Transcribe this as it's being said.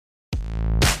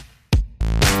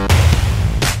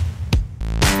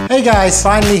Hey guys,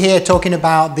 finally here talking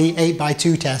about the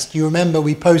 8x2 test. You remember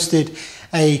we posted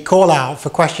a call out for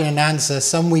question and answer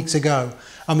some weeks ago,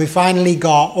 and we finally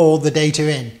got all the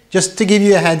data in. Just to give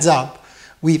you a heads up,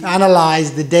 we've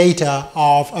analysed the data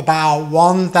of about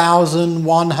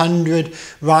 1,100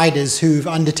 riders who've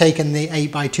undertaken the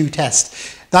 8x2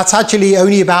 test. That's actually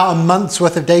only about a month's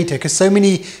worth of data because so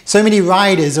many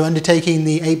riders are undertaking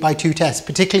the 8x2 test,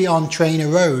 particularly on Trainer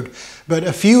Road. But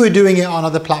a few are doing it on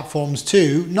other platforms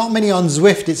too. Not many on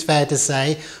Zwift, it's fair to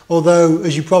say, although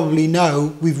as you probably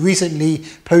know, we've recently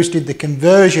posted the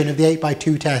conversion of the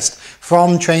 8x2 test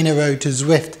from Trainer Road to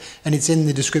Zwift, and it's in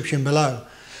the description below.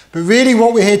 But really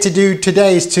what we're here to do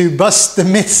today is to bust the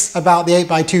myths about the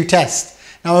 8x2 test.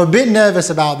 Now I'm a bit nervous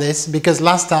about this because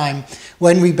last time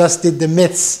when we busted the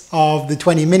myths of the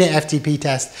 20-minute FTP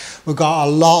test, we got a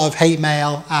lot of hate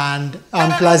mail and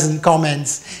unpleasant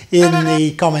comments in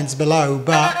the comments below.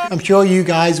 But I'm sure you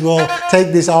guys will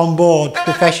take this on board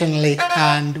professionally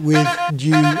and with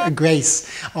due grace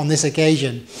on this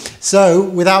occasion. So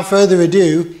without further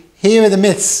ado, here are the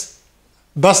myths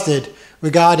busted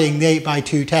regarding the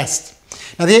 8x2 test.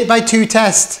 Now the 8x2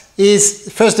 test is,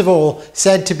 first of all,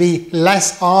 said to be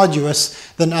less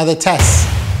arduous than other tests.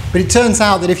 But it turns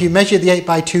out that if you measure the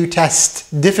 8x2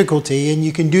 test difficulty, and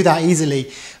you can do that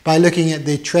easily by looking at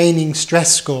the training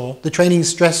stress score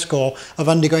of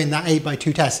undergoing that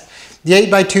 8x2 test. The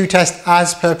 8x2 test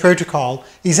as per protocol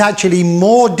is actually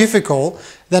more difficult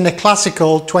than a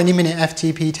classical 20-minute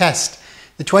FTP test.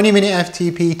 The 20-minute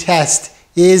FTP test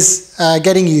is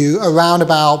getting you around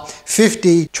about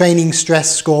 50 training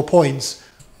stress score points.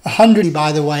 100,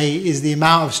 by the way, is the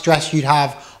amount of stress you'd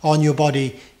have on your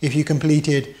body if you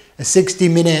completed a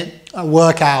 60-minute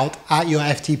workout at your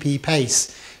FTP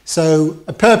pace. So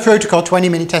per protocol,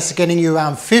 20-minute tests are getting you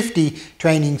around 50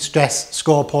 training stress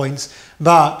score points,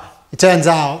 but it turns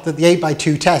out that the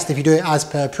 8x2 test, if you do it as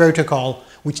per protocol,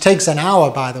 which takes an hour,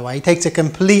 by the way, takes a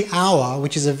complete hour,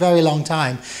 which is a very long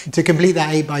time, to complete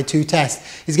that 8x2 test,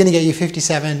 is going to get you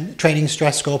 57 training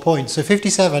stress score points. So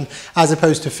 57 as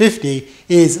opposed to 50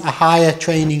 is a higher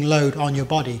training load on your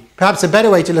body. Perhaps a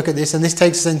better way to look at this, and this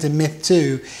takes us into myth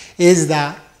 2, is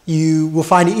that you will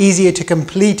find it easier to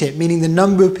complete it, meaning the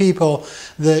number of people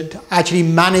that actually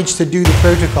manage to do the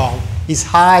protocol is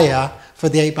higher for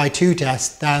the 8x2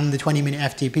 test than the 20-minute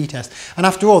FTP test. And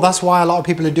after all, that's why a lot of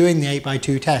people are doing the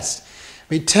 8x2 test.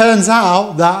 But it turns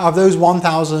out that of those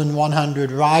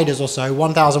 1,100 riders or so,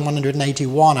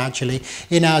 1,181 actually,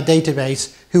 in our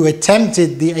database who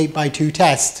attempted the 8x2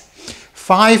 test,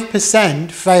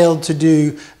 5% failed to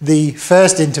do the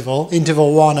first interval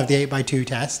 1 of the 8x2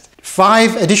 test.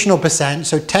 5 additional percent,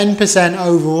 so 10%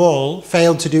 overall,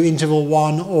 failed to do interval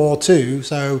 1 or 2,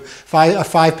 so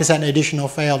 5% additional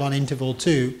failed on interval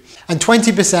 2. And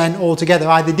 20% altogether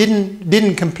either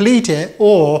didn't complete it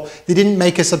or they didn't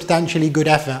make a substantially good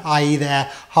effort, i.e. their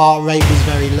heart rate was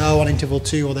very low on interval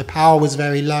 2 or their power was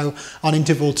very low on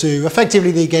interval 2. Effectively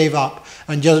they gave up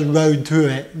and just rode through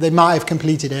it. They might have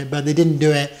completed it, but they didn't do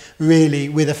it really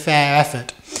with a fair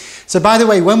effort. So by the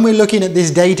way, when we're looking at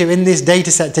this data in this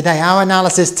data set today, our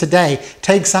analysis today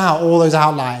takes out all those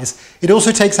outliers. It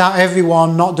also takes out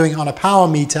everyone not doing it on a power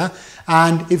meter,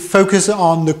 and it focuses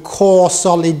on the core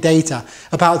solid data.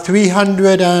 About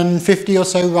 350 or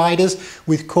so riders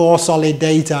with core solid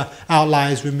data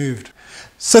outliers removed.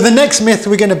 So the next myth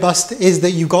we're going to bust is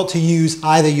that you've got to use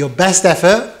either your best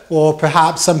effort, or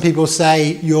perhaps some people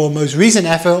say your most recent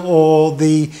effort, or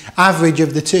the average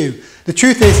of the two. The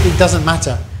truth is it doesn't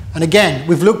matter. And again,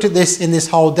 we've looked at this in this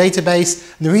whole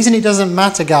database. And the reason it doesn't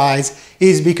matter, guys,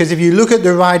 is because if you look at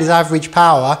the rider's average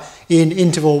power in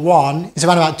interval 1, it's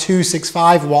around about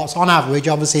 265 watts on average.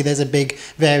 Obviously, there's a big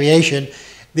variation.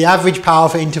 The average power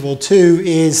for interval 2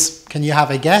 is, can you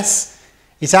have a guess?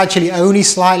 It's actually only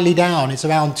slightly down. It's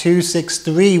around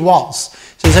 263 watts.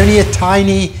 So there's only a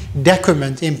tiny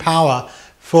decrement in power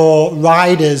for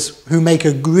riders who make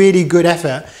a really good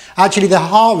effort. Actually, the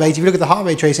heart rate, if you look at the heart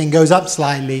rate tracing, goes up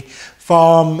slightly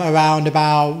from around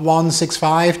about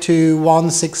 165 to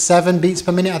 167 beats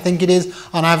per minute, I think it is,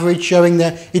 on average, showing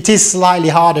that it is slightly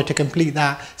harder to complete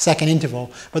that second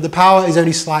interval, but the power is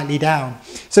only slightly down.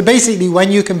 So basically,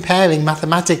 when you're comparing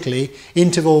mathematically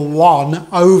interval 1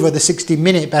 over the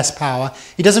 60-minute best power,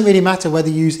 it doesn't really matter whether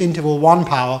you use interval 1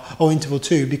 power or interval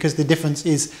 2 because the difference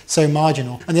is so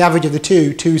marginal. And the average of the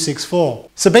two, 264.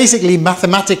 So basically,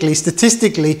 mathematically,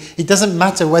 statistically, it doesn't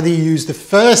matter whether you use the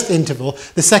first interval,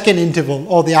 the second interval,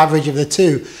 or the average of the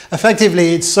two.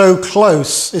 Effectively, it's so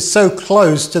close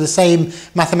to the same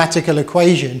mathematical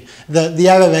equation that the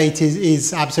error rate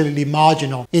is absolutely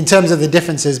marginal in terms of the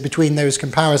differences between those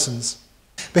comparisons.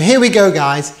 But here we go,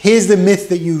 guys. Here's the myth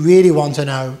that you really want to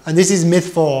know. And this is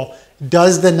myth 4.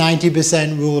 Does the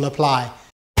 90% rule apply?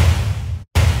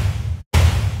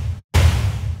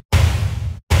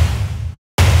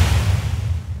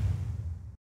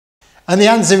 And the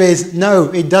answer is no,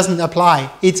 it doesn't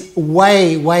apply. It's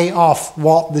way, way off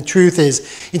what the truth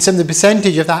is in terms of the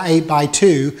percentage of that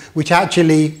 8x2, which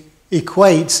actually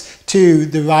equates to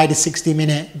the rider's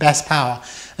 60-minute best power.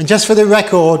 And just for the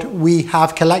record, we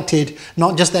have collected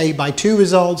not just the 8x2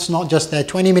 results, not just their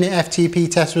 20-minute FTP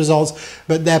test results,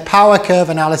 but their power curve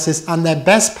analysis and their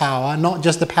best power, not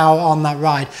just the power on that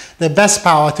ride, their best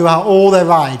power throughout all their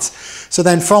rides. So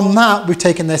then from that, we've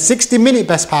taken their 60-minute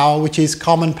best power, which is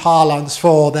common parlance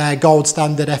for their gold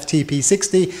standard FTP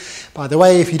 60. By the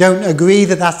way, if you don't agree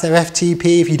that that's their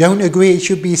FTP, if you don't agree it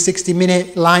should be a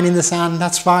 60-minute line in the sand,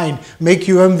 that's fine. Make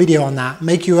your own video on that.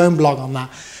 Make your own blog on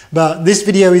that. But this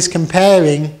video is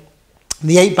comparing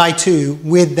the 8x2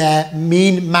 with their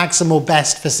mean maximal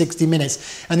best for 60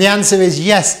 minutes. And the answer is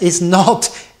yes, it's not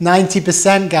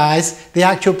 90%, guys. The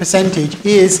actual percentage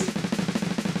is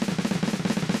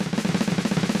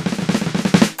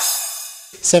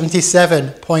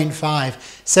 77.5.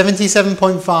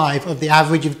 77.5 of the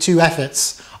average of 2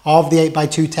 efforts of the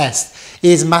 8x2 test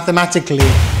is mathematically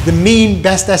the mean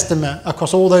best estimate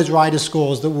across all those rider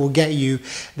scores that will get you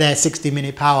their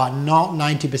 60-minute power, not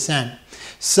 90%.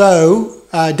 So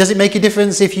does it make a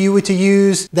difference if you were to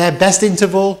use their best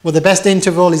interval? Well, the best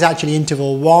interval is actually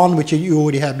interval 1, which you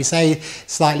already heard me say,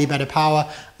 slightly better power.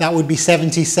 That would be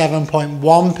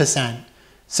 77.1%.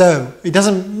 So it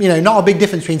doesn't, not a big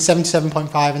difference between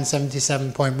 77.5 and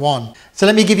 77.1. So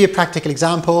let me give you a practical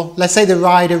example. Let's say the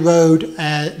rider rode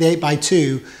the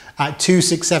 8x2 at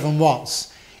 267 watts.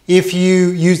 If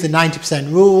you use the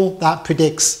 90% rule, that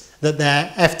predicts that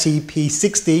their FTP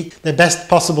 60, their best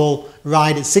possible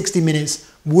ride at 60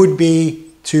 minutes, would be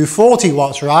 240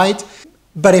 watts, right?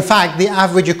 But in fact, the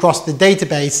average across the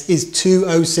database is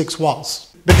 206 watts.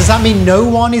 But does that mean no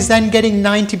one is then getting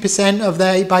 90% of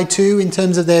their 8x2 in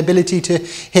terms of their ability to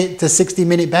hit the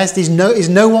 60-minute best? Is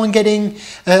no one getting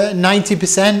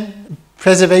 90%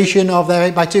 preservation of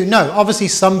their 8x2? No, obviously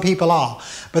some people are.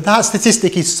 But that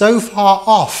statistic is so far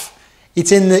off,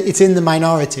 it's in the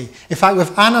minority. In fact,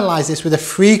 we've analysed this with a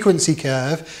frequency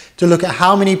curve to look at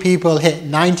how many people hit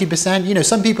 90%.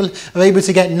 Some people are able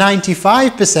to get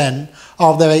 95%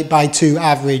 of their 8x2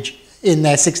 average in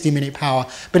their 60-minute power,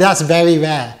 but that's very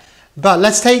rare. But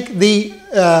let's take the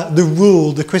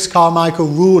rule, the Chris Carmichael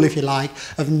rule, if you like,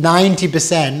 of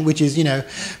 90%, which is,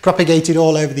 propagated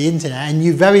all over the internet, and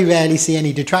you very rarely see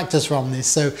any detractors from this.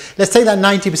 So let's take that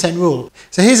 90% rule.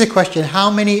 So here's a question. How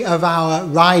many of our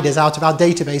riders out of our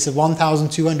database of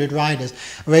 1,200 riders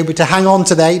are able to hang on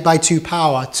to the 8x2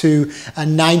 power to a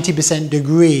 90%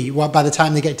 degree by the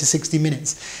time they get to 60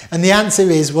 minutes? And the answer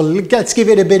is, well, let's give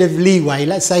it a bit of leeway.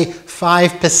 Let's say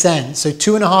 5%, so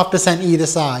 2.5% either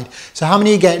side. So how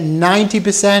many get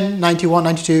 90%, 91,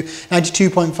 92,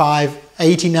 92.5,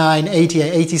 89,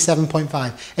 88, 87.5,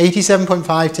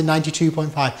 87.5 to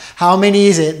 92.5. How many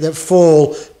is it that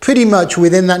fall pretty much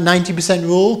within that 90%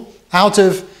 rule? Out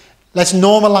of, let's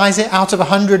normalize it, out of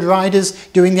 100 riders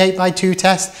doing the 8x2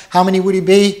 test, how many would it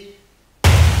be?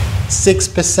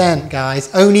 6%,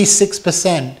 guys, only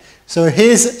 6%. So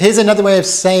here's another way of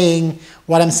saying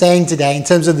what I'm saying today in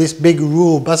terms of this big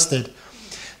rule busted.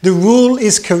 The rule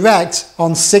is correct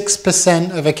on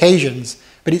 6% of occasions,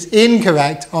 but it's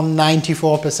incorrect on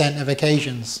 94% of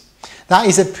occasions. That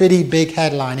is a pretty big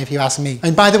headline if you ask me.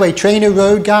 And by the way, Trainer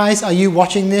Road guys, are you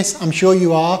watching this? I'm sure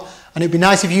you are. And it'd be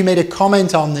nice if you made a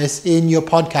comment on this in your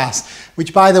podcast,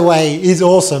 which by the way is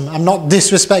awesome. I'm not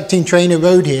disrespecting Trainer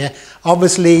Road here.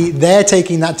 Obviously, they're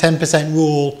taking that 10%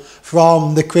 rule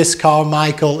from the Chris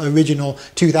Carmichael original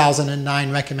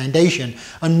 2009 recommendation.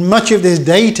 And much of this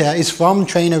data is from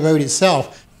Trainer Road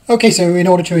itself. Okay, so in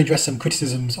order to address some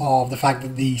criticisms of the fact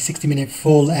that the 60-minute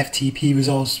full FTP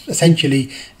results essentially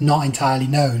not entirely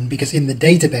known, because in the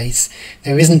database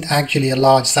there isn't actually a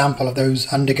large sample of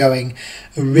those undergoing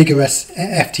a rigorous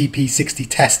FTP 60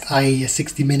 test, i.e. a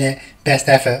 60-minute best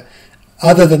effort,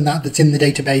 other than that that's in the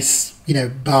database,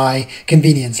 by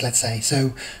convenience, let's say.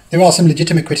 So there are some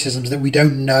legitimate criticisms that we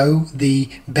don't know the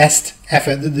best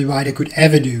effort that the rider could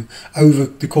ever do over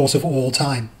the course of all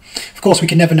time. Of course, we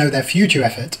can never know their future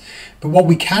effort, but what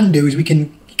we can do is we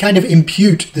can kind of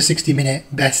impute the 60-minute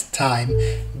best time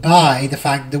by the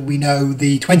fact that we know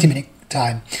the 20-minute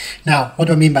time. Now, what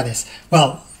do I mean by this?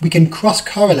 Well, we can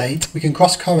cross-correlate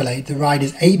the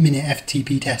rider's 8-minute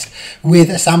FTP test with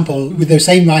a sample, with those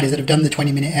same riders that have done the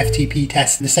 20-minute FTP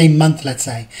test in the same month, let's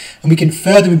say. And we can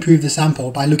further improve the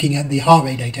sample by looking at the heart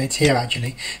rate data. It's here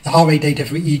actually. The heart rate data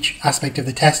for each aspect of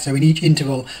the test, so in each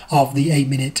interval of the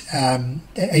 8-minute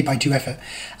 8x2 effort.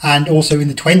 And also in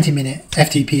the 20-minute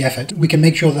FTP effort, we can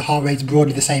make sure the heart rate's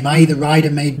broadly the same, i.e. the rider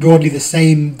made broadly the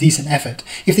same decent effort.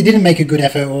 If they didn't make a good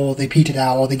effort, or they petered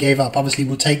out, or they gave up, obviously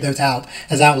we'll take those out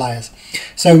as outliers.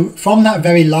 So from that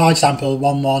very large sample,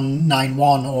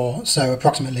 1191 or so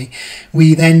approximately,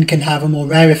 we then can have a more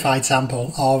rarefied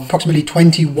sample of approximately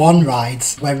 21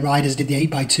 rides where riders did the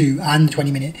 8x2 and the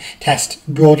 20-minute test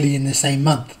broadly in the same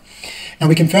month. Now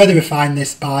we can further refine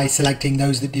this by selecting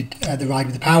those that did the ride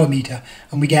with the power meter,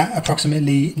 and we get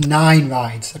approximately 9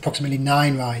 rides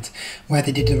where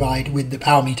they did the ride with the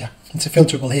power meter. It's a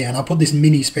filterable here, and I'll put this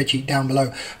mini spreadsheet down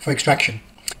below for extraction.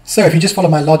 So if you just follow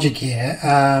my logic here,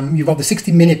 you've got the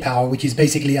 60-minute power, which is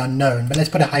basically unknown, but let's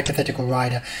put a hypothetical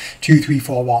rider,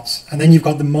 234 watts. And then you've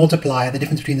got the multiplier, the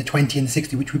difference between the 20 and the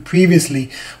 60, which we previously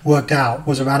worked out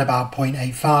was around about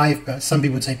 0.85, but some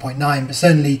people would say 0.9, but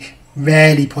certainly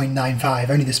rarely 0.95,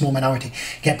 only the small minority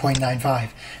get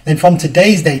 0.95. Then from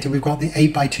today's data, we've got the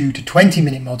 8x2 to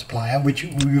 20-minute multiplier, which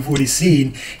we've already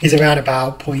seen is around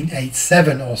about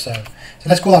 0.87 or so. So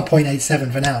let's call that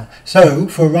 0.87 for now. So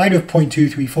for a rider of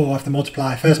 0.234, if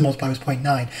the first multiplier was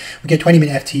 0.9, we get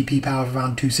 20-minute FTP power of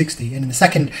around 260. And in the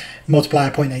second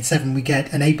multiplier, 0.87, we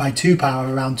get an 8x2 power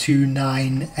of around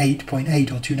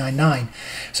 298.8 or 299.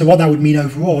 So what that would mean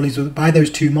overall is that by those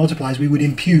two multipliers, we would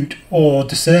impute or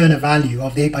discern a value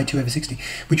of the 8x2 over 60,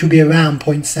 which would be around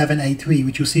 0.783,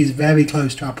 which you'll see is very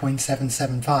close to our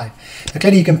 0.775. Now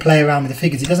clearly you can play around with the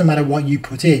figures. It doesn't matter what you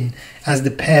put in as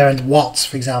the parent watts,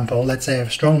 for example. Let's say a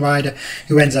strong rider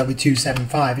who ends up with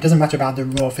 275. It doesn't matter about the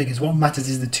raw figures. What matters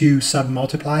is the two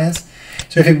sub-multipliers.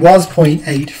 So if it was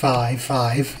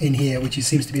 0.855 in here, which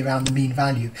seems to be around the mean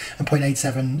value, and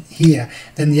 0.87 here,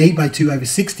 then the 8x2 over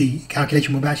 60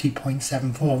 calculation will be actually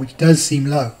 0.74, which does seem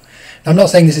low. Now, I'm not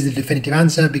saying this is a definitive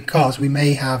answer, because we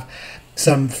may have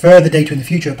some further data in the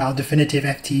future about definitive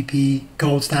FTP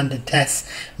gold standard tests,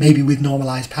 maybe with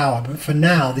normalized power. But for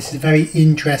now, this is a very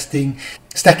interesting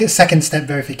second step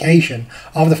verification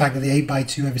of the fact that the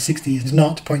 8x2 over 60 is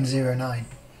not 0.09.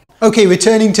 Okay,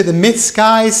 returning to the myths,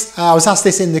 guys. I was asked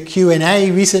this in the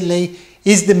Q&A recently.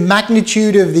 Is the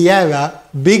magnitude of the error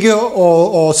bigger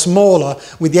or smaller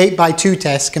with the 8x2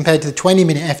 test compared to the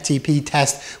 20-minute FTP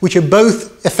test, which are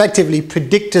both effectively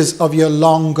predictors of your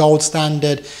long gold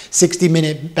standard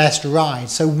 60-minute best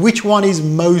ride? So which one is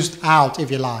most out,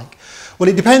 if you like? Well,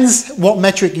 it depends what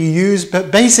metric you use, but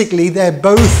basically they're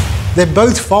both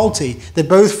faulty. They're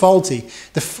both faulty.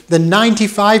 The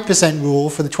 95% rule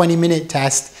for the 20-minute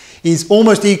test is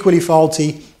almost equally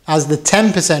faulty as the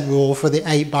 10% rule for the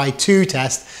 8x2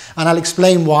 test, and I'll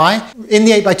explain why. In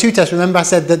the 8x2 test, remember I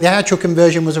said that the actual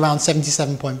conversion was around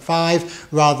 77.5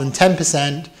 rather than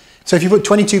 10%. So if you put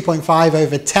 22.5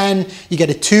 over 10, you get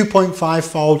a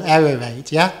 2.5-fold error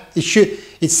rate, yeah?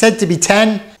 It's said to be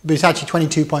 10, but it's actually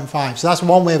 22.5. So that's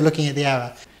one way of looking at the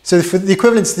error. So for the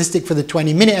equivalent statistic for the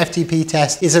 20-minute FTP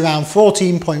test is around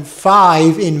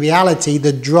 14.5 in reality,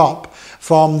 the drop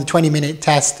from the 20-minute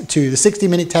test to the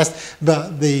 60-minute test,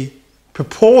 but the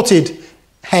purported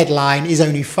headline is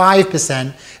only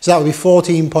 5%, so that would be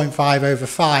 14.5 over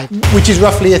 5, which is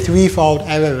roughly a 3-fold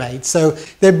error rate. So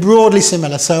they're broadly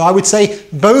similar. So I would say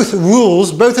both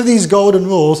of these golden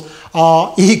rules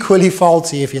are equally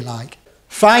faulty, if you like.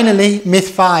 Finally, myth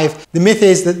 5. The myth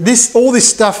is that all this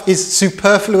stuff is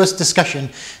superfluous discussion.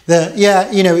 That,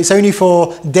 yeah, you know, it's only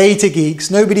for data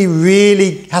geeks. Nobody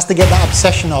really has to get that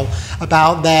obsessional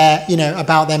about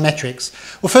their metrics.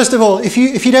 Well, first of all, if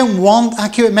you don't want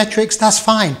accurate metrics, that's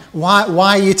fine. Why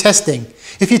are you testing?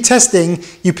 If you're testing,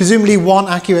 you presumably want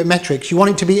accurate metrics. You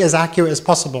want it to be as accurate as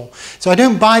possible. So I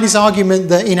don't buy this argument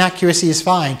that inaccuracy is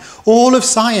fine. All of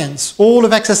science, all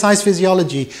of exercise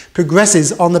physiology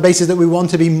progresses on the basis that we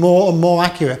want to be more and more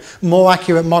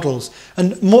accurate models.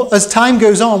 And as time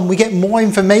goes on, we get more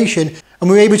information and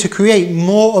we're able to create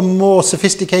more and more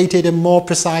sophisticated and more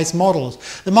precise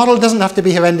models. The model doesn't have to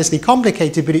be horrendously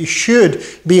complicated, but it should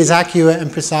be as accurate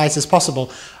and precise as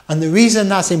possible. And the reason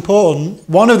that's important,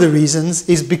 one of the reasons,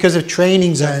 is because of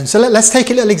training zones. So let's take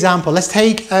a little example. Let's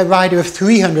take a rider of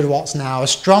 300 watts now, a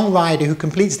strong rider who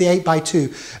completes the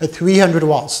 8x2 at 300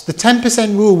 watts. The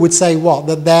 10% rule would say what?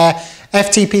 That their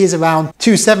FTP is around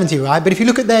 270, right? But if you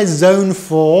look at their zone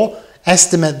 4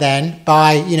 estimate then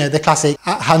by, the classic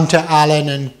Hunter, Allen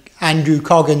and Andrew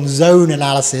Coggan zone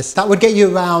analysis, that would get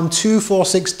you around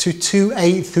 246 to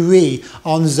 283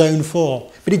 on zone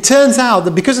 4. But it turns out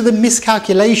that because of the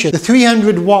miscalculation, the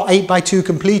 300 watt 8x2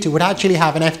 completer would actually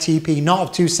have an FTP not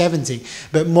of 270,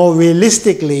 but more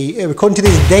realistically, according to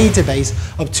this database,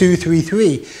 of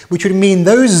 233, which would mean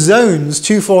those zones,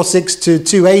 246 to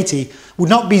 280, would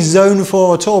not be zone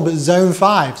 4 at all, but zone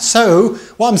 5. So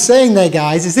what I'm saying there,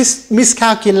 guys, is this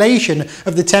miscalculation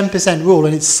of the 10% rule,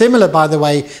 and it's similar, by the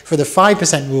way, for the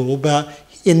 5% rule, but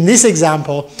in this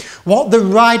example, what the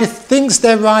rider thinks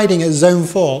they're riding at zone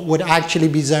 4 would actually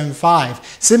be zone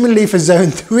 5. Similarly, for zone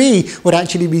 3 would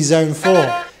actually be zone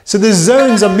 4. So the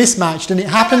zones are mismatched, and it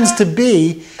happens to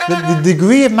be that the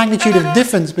degree of magnitude of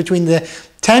difference between the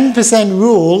 10%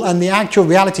 rule and the actual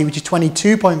reality, which is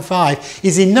 22.5,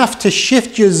 is enough to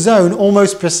shift your zone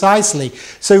almost precisely.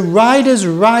 So riders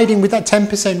riding with that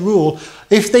 10% rule,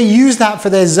 if they use that for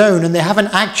their zone and they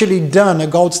haven't actually done a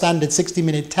gold standard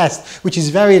 60-minute test, which is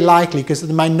very likely because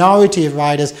the minority of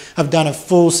riders have done a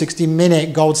full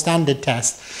 60-minute gold standard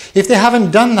test. If they haven't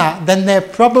done that, then they're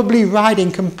probably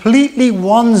riding completely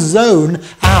one zone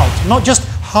out, not just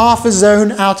half a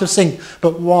zone out of sync,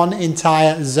 but one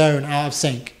entire zone out of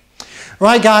sync.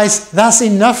 Right, guys, that's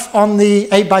enough on the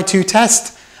 8x2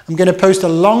 test. I'm going to post a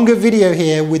longer video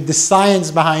here with the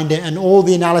science behind it and all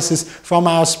the analysis from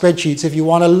our spreadsheets if you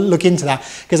want to look into that.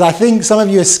 Because I think some of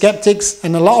you are skeptics,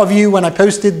 and a lot of you, when I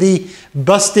posted the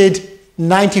busted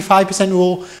 95%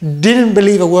 rule, didn't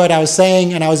believe a word I was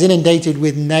saying, and I was inundated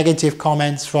with negative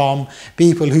comments from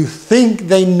people who think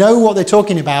they know what they're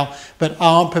talking about but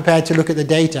aren't prepared to look at the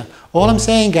data. All I'm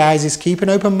saying, guys, is keep an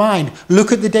open mind.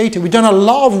 Look at the data. We've done a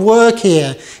lot of work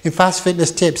here in Fast Fitness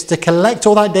Tips to collect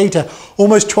all that data,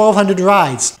 almost 1,200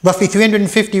 rides, roughly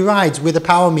 350 rides with a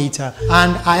power meter,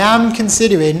 and I am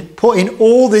considering putting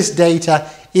all this data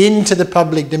into the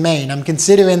public domain. I'm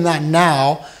considering that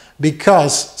now,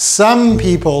 because some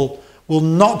people will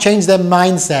not change their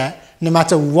mindset no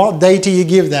matter what data you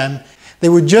give them. They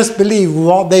would just believe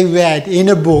what they read in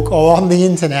a book or on the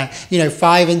internet,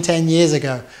 5 and 10 years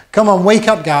ago. Come on, wake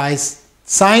up, guys.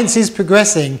 Science is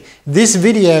progressing. This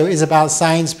video is about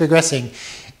science progressing.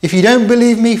 If you don't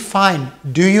believe me, fine.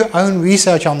 Do your own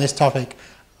research on this topic.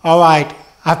 All right,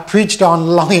 I've preached on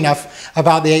long enough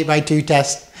about the 8x2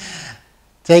 test.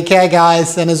 Take care,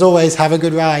 guys, and as always, have a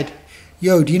good ride.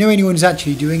 Yo, do you know anyone who's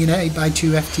actually doing an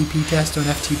 8x2 FTP test or an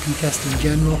FTP test in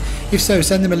general? If so,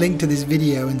 send them a link to this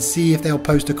video and see if they'll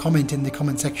post a comment in the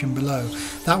comment section below.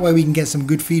 That way we can get some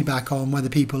good feedback on whether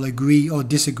people agree or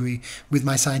disagree with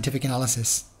my scientific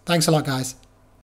analysis. Thanks a lot, guys.